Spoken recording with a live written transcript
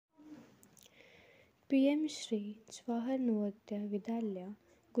PM Shri Jawahar Navodaya Vidyalaya,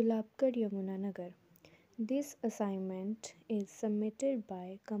 Gulabgarh, Yamunanagar. This assignment is submitted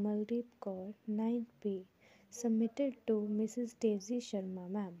by Kamaldeep Kaur, 9th B, submitted to Mrs. Daizy Sharma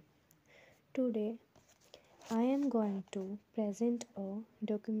ma'am. Today, I am going to present a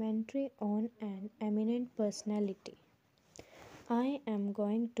documentary on an eminent personality. I am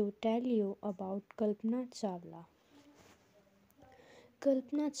going to tell you about Kalpana Chawla.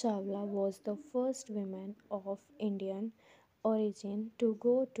 Kalpana Chawla was the first woman of Indian origin to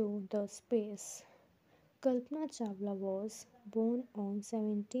go to the space. Kalpana Chawla was born on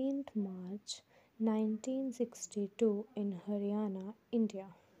 17th March 1962 in Haryana, India.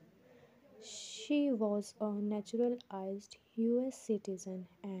 She was a naturalized US citizen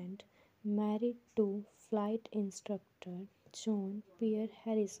and married to flight instructor John Pierre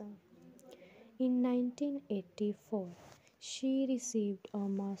Harrison. In 1984, she received a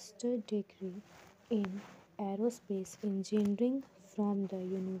master's degree in aerospace engineering from the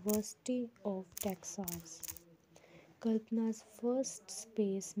University of Texas. Kalpana's first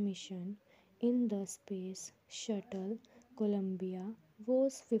space mission in the Space Shuttle Columbia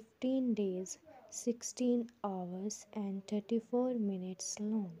was 15 days, 16 hours, and 34 minutes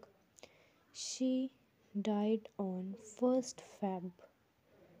long. She died on 1st Feb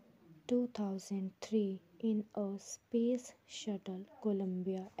 2003 in a Space Shuttle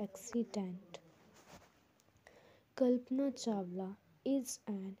Columbia accident. Kalpana Chawla is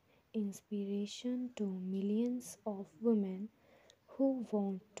an inspiration to millions of women who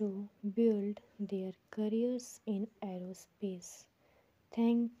want to build their careers in aerospace.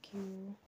 Thank you.